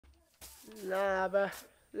Nah, but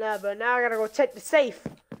now I gotta go check the safe.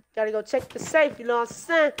 Gotta go check the safe, you know what I'm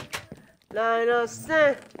saying? Nah, you know what I'm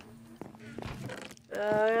saying?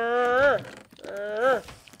 Uh,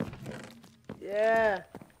 yeah.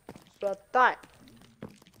 That's what I thought.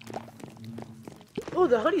 Oh,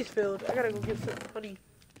 the honey's filled. I gotta go get some honey.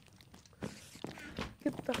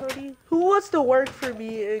 Get the honey. Who wants to work for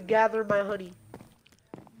me and gather my honey?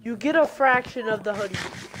 You get a fraction of the honey.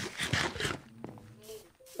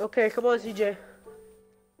 Okay, come on, CJ.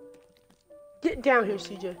 Get down here,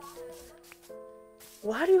 CJ.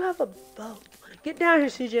 Why do you have a bow? Get down here,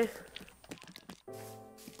 CJ.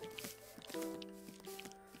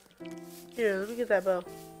 Here, let me get that bow.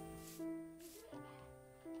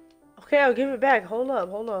 Okay, I'll give it back. Hold up.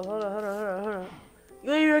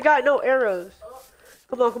 You ain't even got no arrows.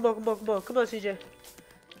 Come on, CJ.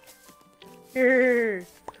 Here.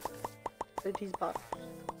 Take these boxes.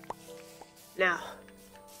 Now,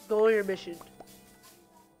 go on your mission.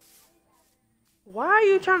 Why are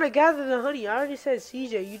you trying to gather the honey? I already said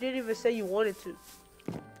CJ. You didn't even say you wanted to.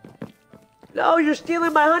 No, you're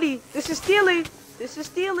stealing my honey. This is stealing.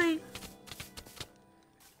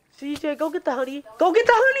 CJ, go get the honey. Go get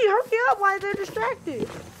the honey. Hurry up. Why are they distracted?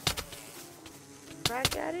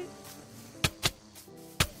 Crack at it.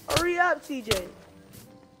 Hurry up, CJ.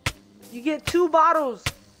 You get 2 bottles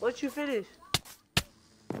once you finish.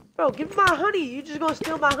 Bro, give me my honey. You just gonna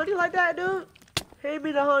steal my honey like that, dude? Hand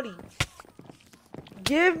me the honey.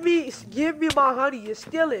 Give me my honey. You're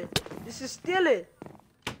stealing. This is stealing.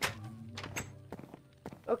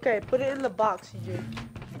 Okay, put it in the box, CJ.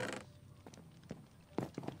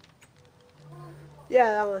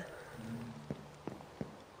 Yeah, that one.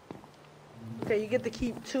 Okay, you get to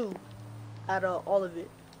keep 2 out of all of it.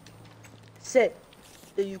 Sit.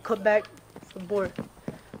 Then you come back from board.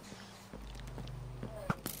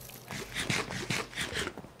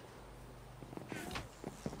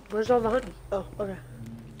 Where's all the honey? Oh, okay.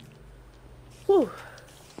 Whew.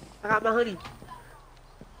 I got my honey.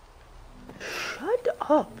 Shut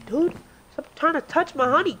up, dude. Stop trying to touch my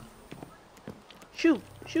honey. Shoo.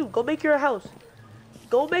 Go make your house.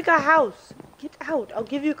 Go make a house. Get out. I'll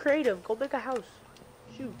give you creative. Go make a house.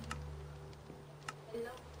 Shoo.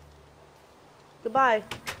 Goodbye.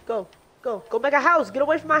 Go make a house. Get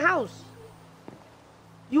away from my house.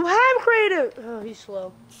 You have creative. Oh, he's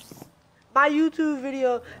slow. My YouTube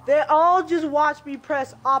video, they all just watch me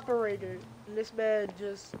press operator. And this man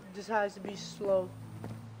just has to be slow.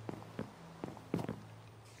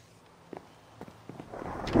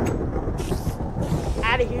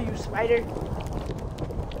 Out of here, you spider.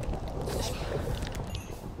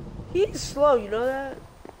 He's slow, you know that?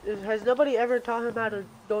 Has nobody ever taught him how to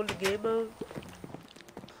go into game mode?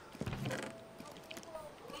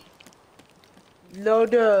 No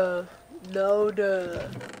duh.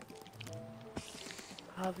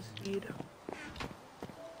 Have speed.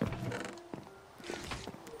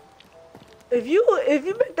 If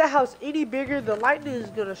you make that house any bigger, the lightning is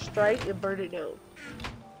gonna strike and burn it down.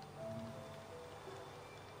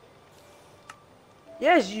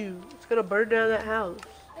 Yes, you. It's gonna burn down that house.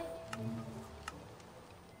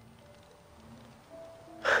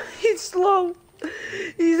 He's slow.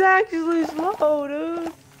 He's actually slow,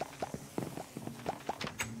 dude.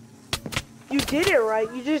 You did it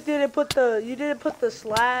right. You just didn't put the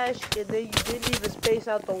slash, and then you didn't even space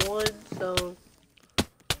out the 1. So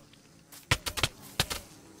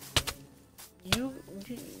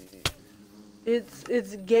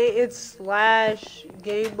it's slash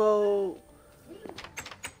game mode.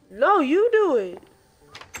 No, you do it.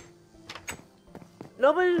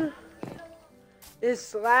 Nobody. It's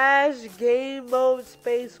slash game mode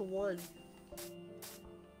space 1.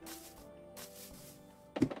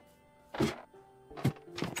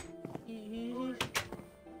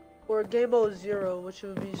 Or game mode 0, which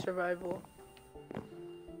would be survival.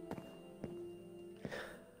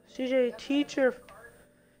 CJ, teach your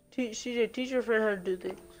friend how to do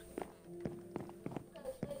things.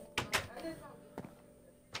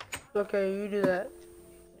 Okay, you do that.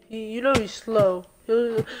 You know he's slow.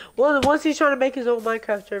 Once he's trying to make his own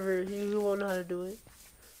Minecraft server, he won't know how to do it.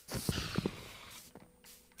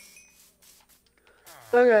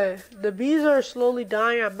 Okay, the bees are slowly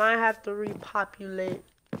dying. I might have to repopulate.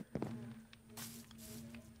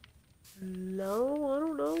 No, I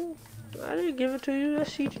don't know. I didn't give it to you.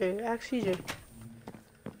 That's CJ. Ask CJ.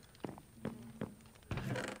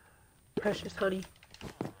 Precious honey.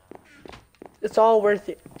 It's all worth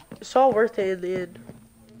it. It's all worth it in the end.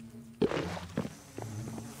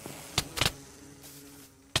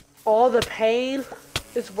 All the pain,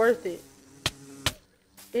 it's worth it.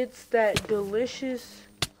 It's that delicious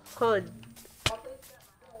hun.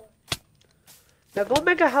 Now go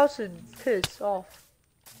make a house and piss off.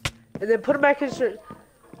 And then put it back in.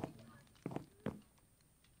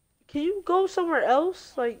 Can you go somewhere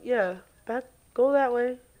else? Like, yeah. Back. Go that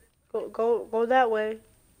way. Go that way.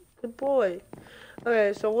 Good boy.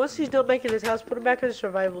 Okay, so once he's done making his house, put him back in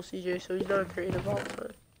survival, CJ, so he's not creative all the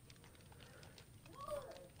time.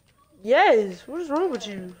 Yes, what is wrong with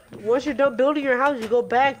you? Once you're done building your house, you go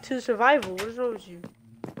back to survival. What is wrong with you?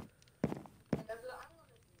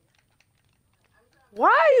 Why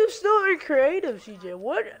are you still in creative, CJ?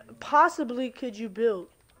 What possibly could you build?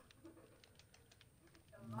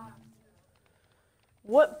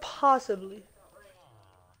 What possibly?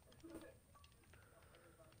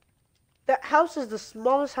 That house is the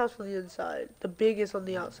smallest house on the inside, the biggest on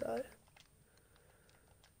the outside.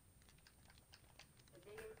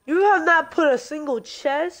 You have not put a single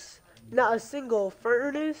chest, not a single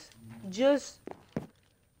furnace, just...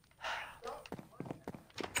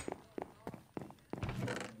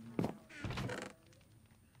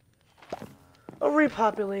 I'm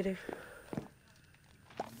repopulating.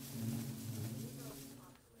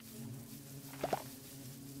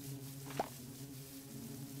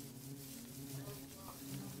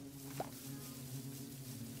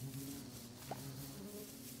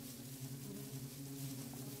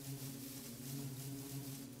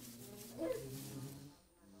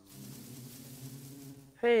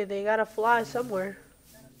 Hey, they gotta fly somewhere.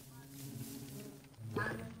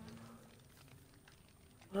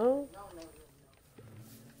 No?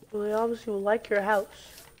 Well, they obviously will like your house.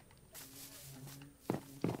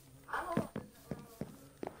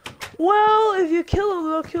 Well, if you kill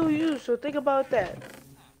them, they'll kill you, so think about that.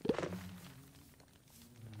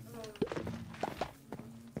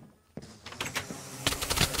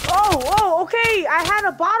 Oh, okay, I had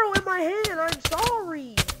a bottle in my hand, I'm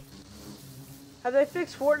sorry. Have they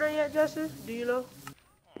fixed Fortnite yet, Justin? Do you know?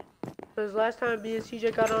 Because last time me and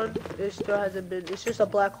CJ got on, it still hasn't been. It's just a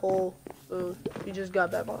black hole. So we just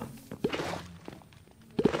got back on.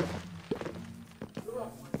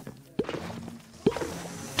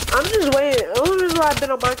 I'm just waiting. The only reason why I've been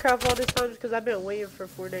on Minecraft all this time is because I've been waiting for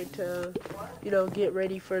Fortnite to, you know, get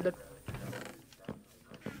ready for the...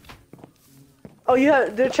 Oh,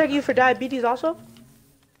 they're checking you for diabetes also?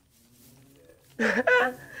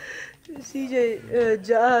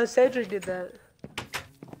 CJ, Cedric did that.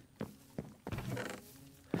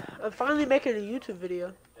 I'm finally making a YouTube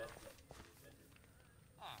video.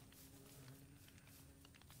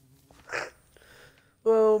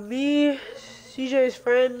 Well, me, CJ's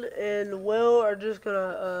friend, and Will are just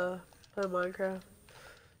gonna play Minecraft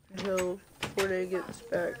until Fortnite gets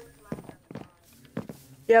back.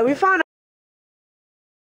 Yeah, we found